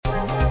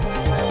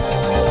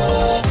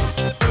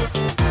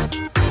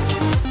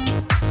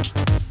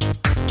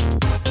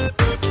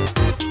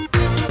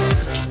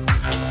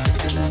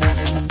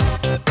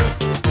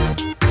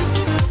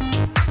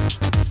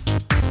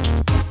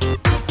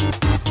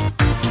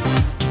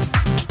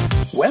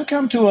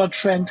Welcome to our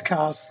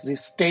Trendcast, the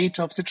state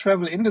of the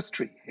travel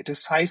industry. It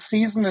is high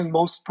season in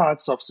most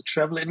parts of the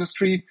travel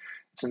industry.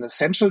 It's an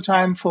essential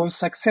time for a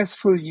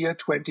successful year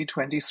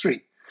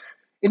 2023.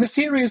 In a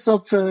series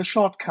of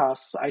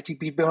shortcasts,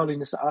 ITB Berlin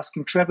is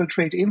asking travel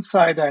trade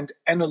insider and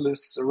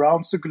analysts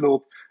around the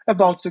globe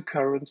about the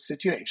current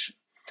situation.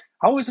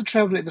 How is the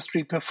travel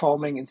industry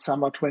performing in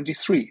summer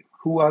 23?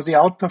 Who are the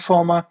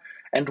outperformer?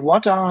 And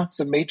what are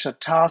the major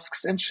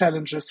tasks and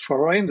challenges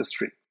for our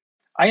industry?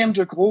 I am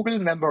Dirk Rogel,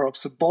 member of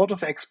the Board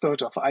of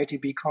Experts of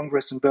ITB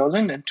Congress in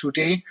Berlin, and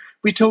today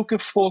we took a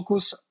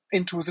focus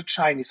into the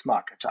Chinese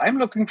market. I'm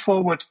looking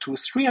forward to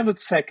 300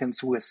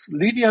 seconds with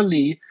Lydia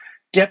Li,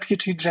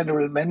 Deputy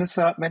General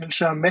Manager,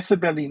 Messe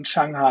Berlin,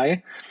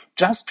 Shanghai,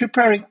 just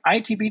preparing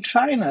ITB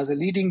China, the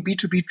leading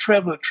B2B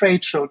travel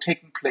trade show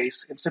taking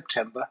place in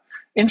September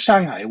in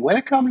Shanghai.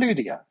 Welcome,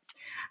 Lydia.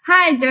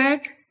 Hi,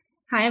 Dirk.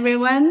 Hi,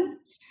 everyone.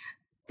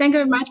 Thank you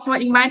very much for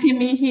inviting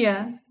me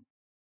here.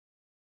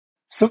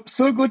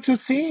 So good to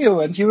see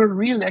you. And you're a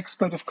real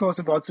expert, of course,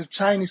 about the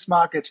Chinese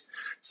market.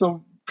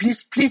 So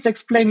please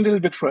explain a little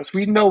bit for us.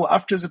 We know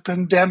after the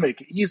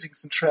pandemic,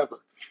 easings in travel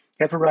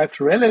have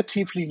arrived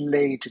relatively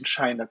late in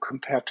China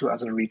compared to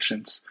other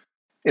regions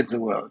in the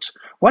world.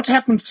 What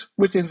happened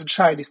within the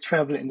Chinese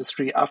travel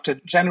industry after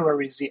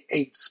January the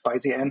 8th by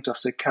the end of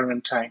the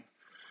quarantine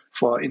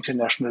for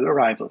international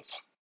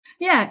arrivals?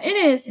 Yeah, it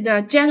is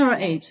the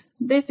January 8th.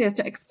 This is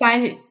the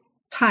exciting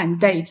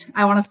date,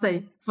 I want to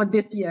say, for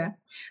this year.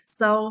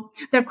 So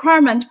the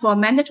requirement for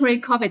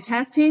mandatory COVID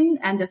testing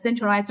and the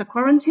centralized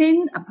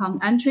quarantine upon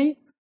entry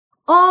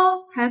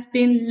all have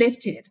been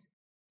lifted.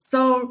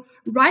 So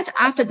right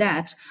after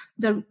that,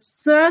 the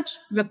surge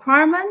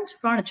requirement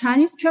for the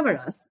Chinese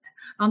travelers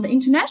on the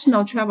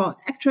international travel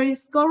actually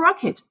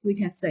skyrocketed, we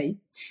can say.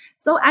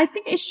 So I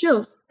think it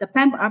shows the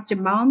pent-up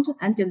demand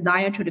and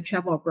desire to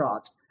travel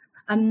abroad.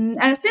 At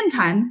the same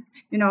time,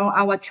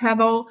 our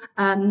travel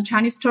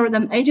Chinese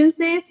tourism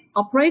agencies,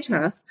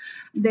 operators,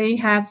 they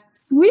have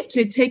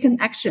swiftly taken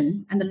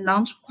action and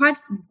launched quite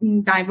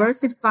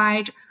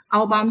diversified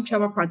outbound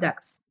travel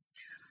products.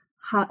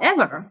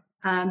 However,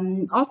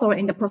 also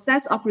in the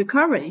process of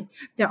recovery,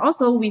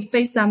 we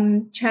face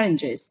some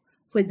challenges.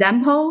 For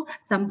example,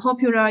 some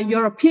popular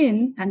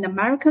European and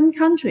American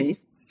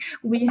countries,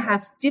 we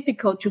have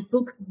difficult to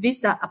book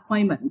visa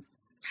appointments.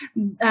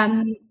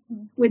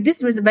 With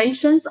these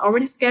reservations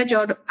already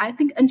scheduled, I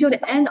think, until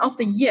the end of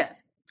the year.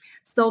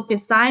 So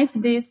besides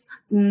this,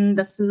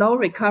 the slow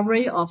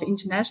recovery of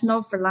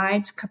international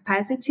flight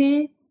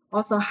capacity,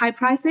 also high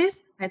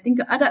prices, I think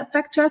other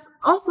factors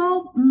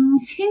also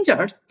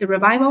hindered the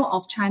revival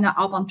of China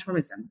outbound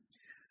tourism.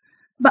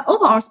 But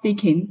overall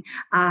speaking,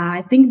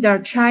 I think the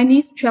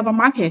Chinese travel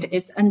market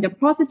is under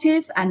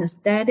positive and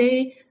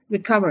steady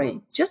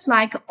recovery, just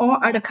like all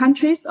other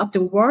countries of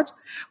the world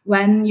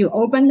when you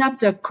open up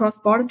the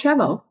cross-border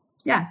travel.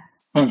 Yeah.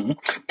 Mm-hmm.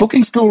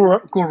 Bookings go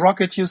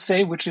rocket, you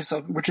say, which is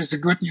a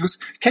good news.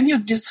 Can you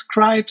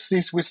describe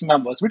this with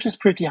numbers, which is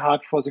pretty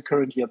hard for the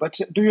current year? But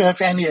do you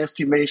have any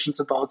estimations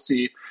about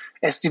the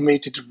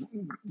estimated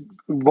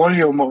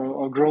volume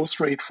or growth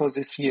rate for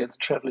this year in the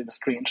travel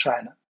industry in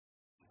China?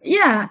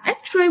 Yeah,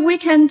 actually, we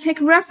can take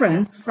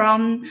reference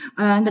from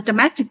the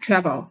domestic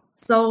travel.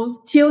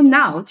 So till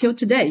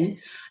today,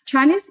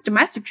 Chinese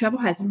domestic travel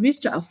has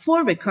reached a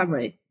full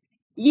recovery,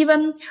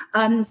 even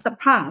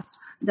surpassed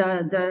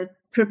the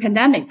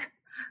pre-pandemic.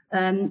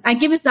 I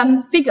give you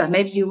some figure,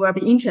 maybe you will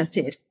be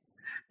interested.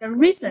 The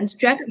recent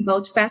Dragon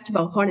Boat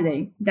Festival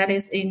holiday, that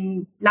is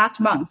in last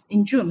month,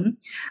 in June,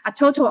 a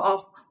total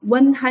of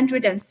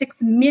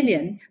 106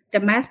 million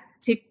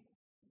domestic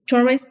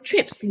tourist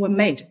trips were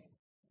made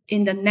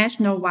in the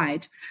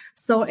nationwide.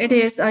 So it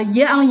is a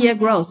year-on-year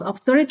growth of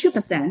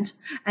 32%,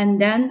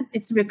 and then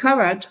it's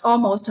recovered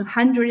almost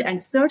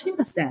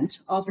 113%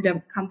 of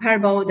the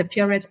comparable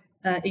period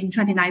in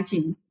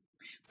 2019.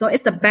 So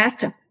it's the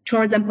best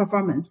tourism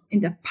performance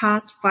in the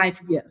past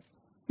 5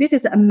 years. This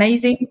is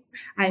amazing,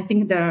 I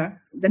think, the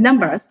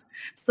numbers.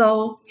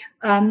 So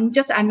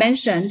just I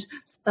mentioned,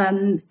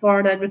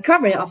 for the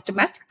recovery of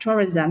domestic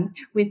tourism,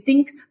 we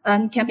think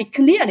can be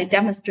clearly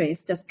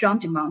demonstrates the strong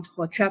demand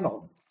for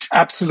travel.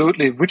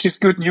 Absolutely, which is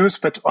good news.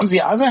 But on the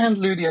other hand,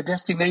 Lydia,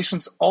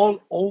 destinations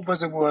all over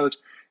the world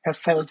have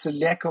felt the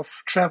lack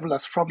of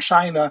travelers from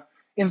China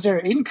in their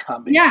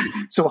income. Yeah.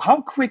 So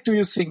how quick do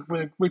you think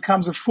will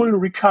come the full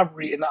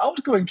recovery in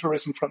outgoing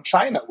tourism from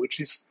China, which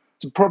is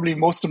the probably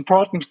most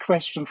important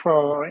question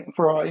for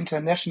our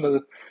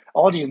international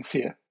audience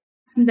here?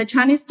 The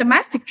Chinese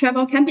domestic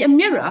travel can be a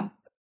mirror.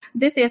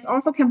 This is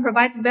also can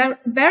provide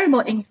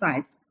variable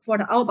insights for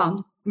the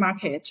outbound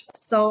market.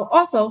 So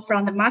also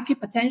from the market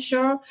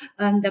potential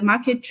and the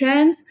market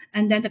trends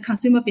and then the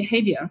consumer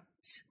behavior.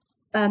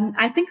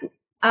 I think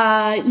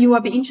you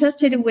will be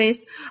interested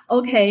with,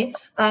 what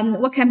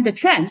can be the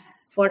trends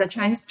for the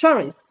Chinese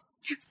tourists?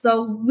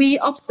 So we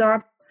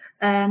observe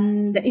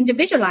the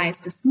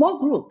individualized small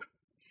group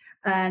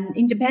And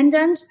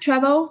independent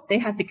travel, they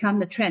have become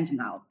the trend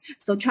now.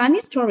 So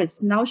Chinese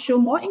tourists now show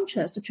more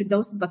interest to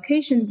those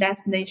vacation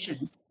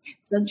destinations.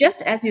 So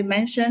just as you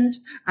mentioned,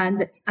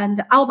 and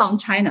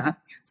outbound China.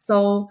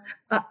 So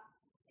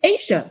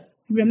Asia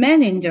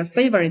remaining the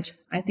favorite,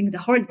 I think, the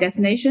holiday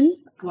destination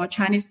for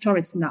Chinese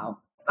tourists now.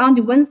 On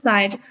the one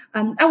side,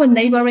 our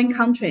neighboring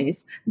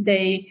countries,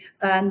 they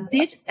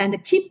did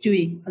and keep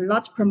doing a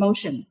lot of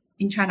promotion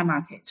in China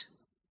market.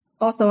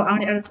 Also, on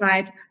the other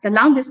side, the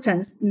long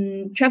distance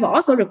travel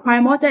also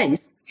require more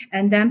days.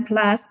 And then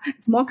plus,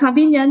 it's more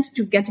convenient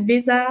to get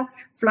visa,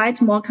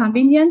 flight more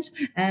convenient,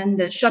 and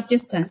the short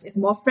distance is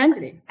more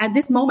friendly. At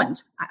this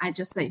moment, I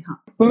just say,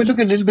 When we look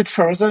a little bit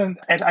further,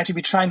 at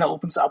ITB China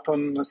opens up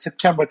on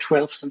September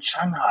 12th in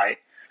Shanghai.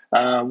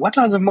 What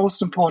are the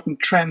most important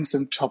trends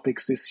and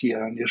topics this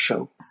year on your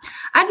show?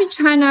 ITB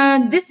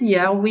China this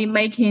year, we're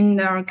making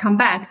a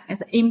comeback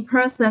as an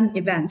in-person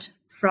event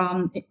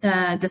from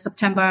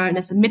mid-September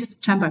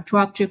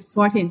 12th to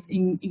 14th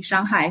in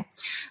Shanghai.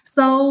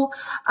 So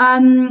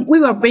we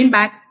will bring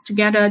back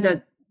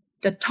together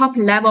the top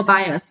level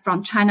buyers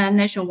from China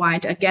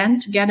nationwide, again,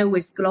 together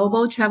with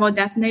global travel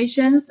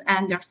destinations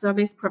and their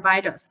service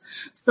providers.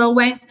 So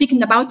when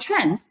speaking about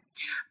trends,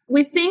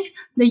 we think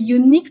the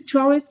unique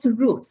tourist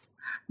routes,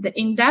 the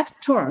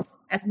in-depth tours,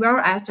 as well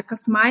as the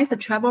customized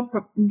travel,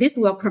 this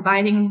will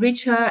providing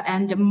richer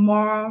and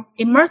more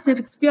immersive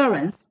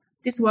experience.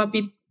 This will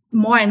be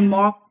more and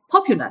more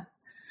popular.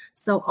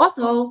 So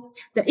also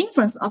the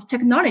influence of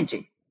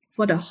technology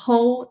for the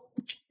whole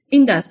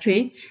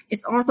industry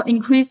is also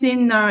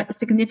increasing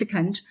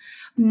significant.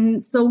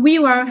 So we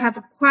will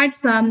have quite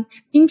some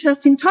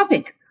interesting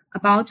topic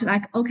about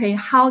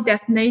how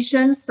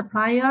destinations,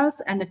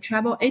 suppliers, and the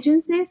travel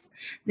agencies,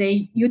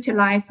 they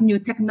utilize new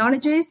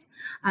technologies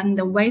and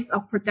the ways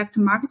of product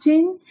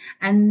marketing,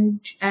 and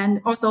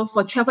also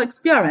for travel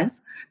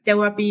experience, there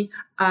will be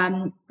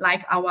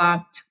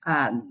our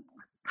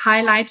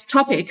highlight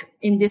topic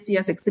in this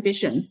year's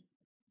exhibition.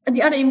 And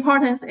the other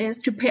importance is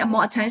to pay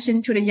more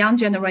attention to the young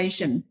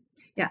generation.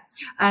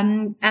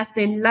 As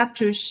they love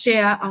to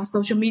share on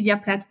social media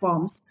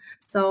platforms.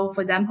 So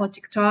for example,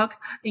 TikTok,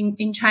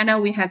 in China,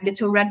 we have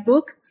Little Red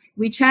Book,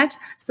 WeChat.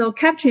 So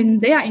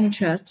capturing their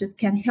interest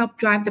can help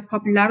drive the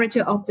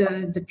popularity of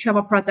the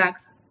travel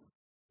products.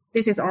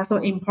 This is also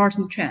an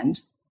important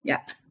trend. Yeah.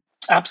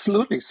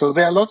 Absolutely. So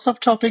there are lots of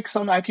topics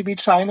on ITB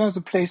China as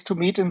a place to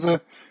meet in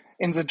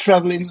the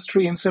travel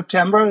industry in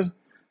September.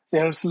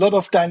 There's a lot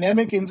of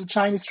dynamic in the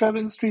Chinese travel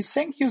industry.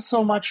 Thank you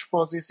so much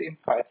for these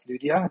insights,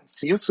 Lydia.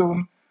 See you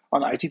soon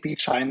on ITB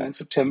China in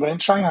September in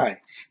Shanghai.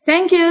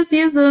 Thank you. See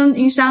you soon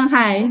in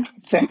Shanghai.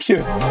 Thank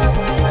you.